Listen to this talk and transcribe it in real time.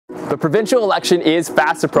The provincial election is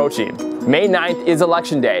fast approaching. May 9th is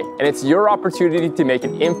election day, and it's your opportunity to make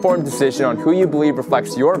an informed decision on who you believe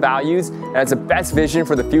reflects your values and has the best vision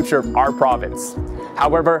for the future of our province.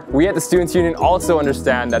 However, we at the Students' Union also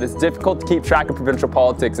understand that it's difficult to keep track of provincial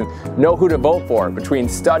politics and know who to vote for between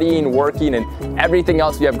studying, working, and everything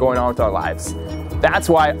else we have going on with our lives. That's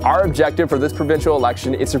why our objective for this provincial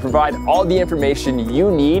election is to provide all the information you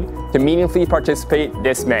need to meaningfully participate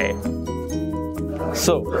this May.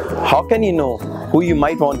 So, how can you know who you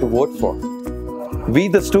might want to vote for? We,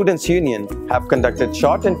 the Students' Union, have conducted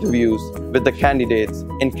short interviews with the candidates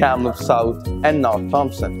in Kamloops South and North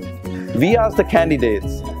Thompson. We asked the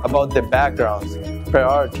candidates about their backgrounds,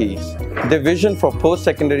 priorities, their vision for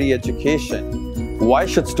post-secondary education, why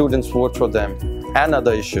should students vote for them, and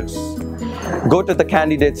other issues. Go to the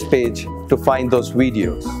candidates page to find those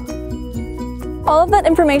videos. All of that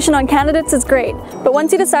information on candidates is great, but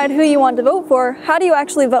once you decide who you want to vote for, how do you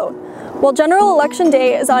actually vote? Well, General Election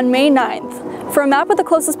Day is on May 9th. For a map of the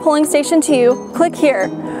closest polling station to you, click here.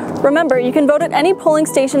 Remember, you can vote at any polling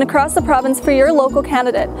station across the province for your local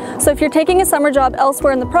candidate. So if you're taking a summer job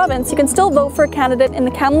elsewhere in the province, you can still vote for a candidate in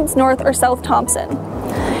the Kamloops North or South Thompson.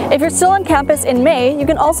 If you're still on campus in May, you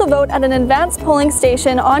can also vote at an advanced polling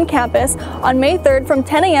station on campus on May 3rd from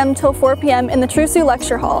 10 a.m. till 4 p.m. in the Trusu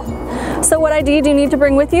Lecture Hall. So what ID do you need to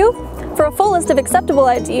bring with you? For a full list of acceptable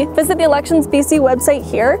ID, visit the Elections BC website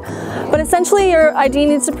here, but essentially your ID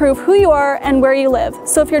needs to prove who you are and where you live.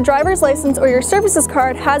 So if your driver's license or your services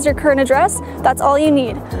card has your current address, that's all you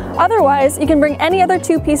need. Otherwise, you can bring any other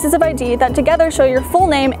 2 pieces of ID that together show your full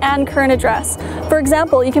name and current address. For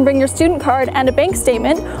example, you can bring your student card and a bank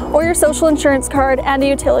statement, or your social insurance card and a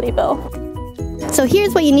utility bill. So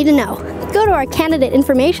here's what you need to know. Go to our candidate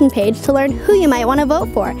information page to learn who you might want to vote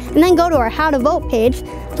for, and then go to our How to Vote page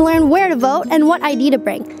to learn where to vote and what ID to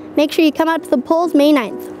bring. Make sure you come out to the polls May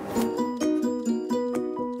 9th.